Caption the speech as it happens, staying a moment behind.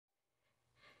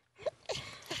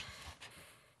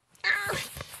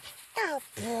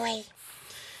boy.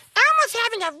 Elmo's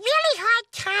having a really hard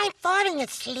time falling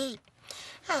asleep.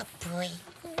 Oh, boy.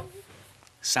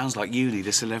 Sounds like you need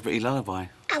a celebrity lullaby.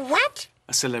 A what?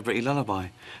 A celebrity lullaby.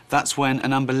 That's when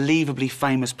an unbelievably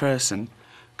famous person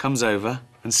comes over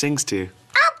and sings to you.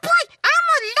 Oh, boy,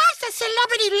 Elmo loves a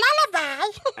celebrity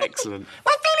lullaby. Excellent.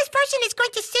 What famous person is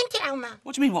going to sing to Elmo?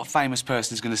 What do you mean, what famous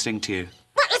person is going to sing to you?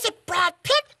 What, is it Brad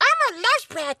Pitt? Elmo loves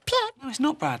Brad Pitt. No, it's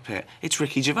not Brad Pitt. It's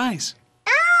Ricky Gervais.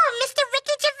 Oh, Mr.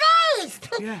 Ricky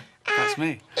Gervais. Yeah, that's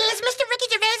me. Is Mr. Ricky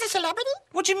Gervais a celebrity?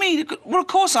 What do you mean? Well, of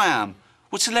course I am.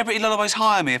 Would celebrity lullabies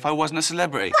hire me if I wasn't a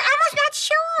celebrity? Well, Elmo's not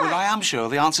sure. Well, I am sure.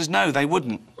 The answer's no, they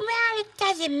wouldn't. Well, it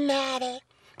doesn't matter.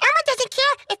 Elmo doesn't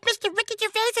care if Mr. Ricky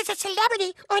Gervais is a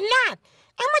celebrity or not.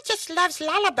 Elmo just loves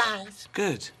lullabies.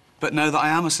 Good. But know that I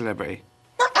am a celebrity.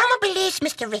 Well, Elmo believes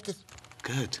Mr. Ricky.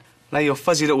 Good. Lay your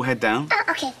fuzzy little head down.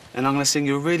 Oh, okay. And I'm going to sing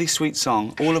you a really sweet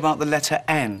song all about the letter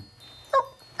N.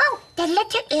 Oh, the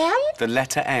letter N? The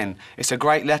letter N. It's a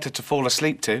great letter to fall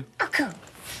asleep to. Oh, cool.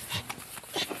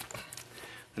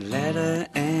 The letter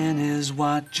N is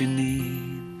what you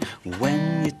need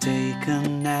when you take a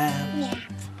nap.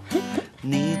 Yeah.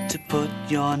 Need to put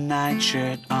your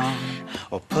nightshirt on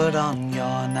or put on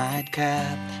your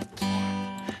nightcap.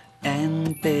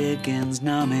 N begins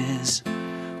nummies,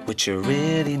 which are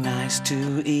really nice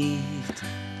to eat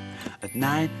at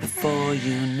night before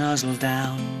you nuzzle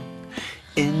down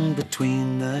in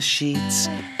between the sheets.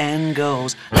 N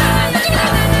goes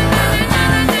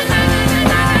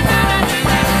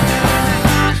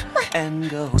N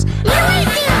goes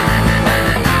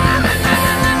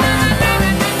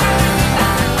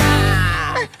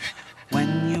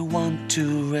when you want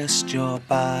to rest your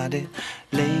body,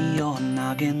 lay your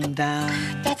noggin down.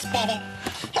 That's better.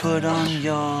 Put on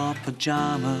your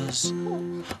pajamas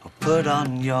or put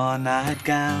on your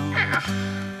nightgown.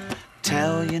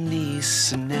 Tell your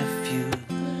niece and nephew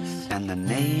and the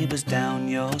neighbors down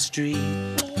your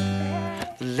street.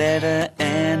 The letter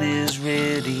N is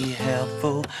really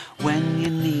helpful when you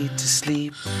need to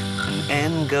sleep.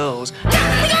 N goes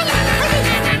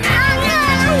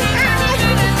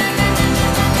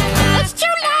It's too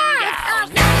loud.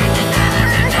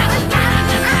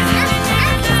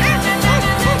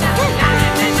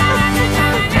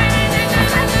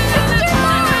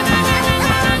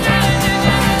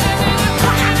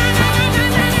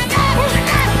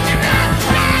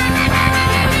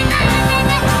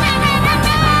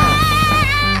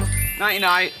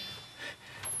 night-night.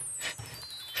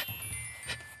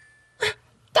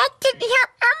 That didn't help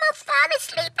Elmo fall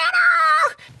asleep at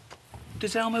all.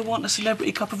 Does Elmo want a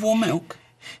celebrity cup of warm milk?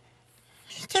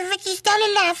 Mr. Ricky's done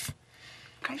enough.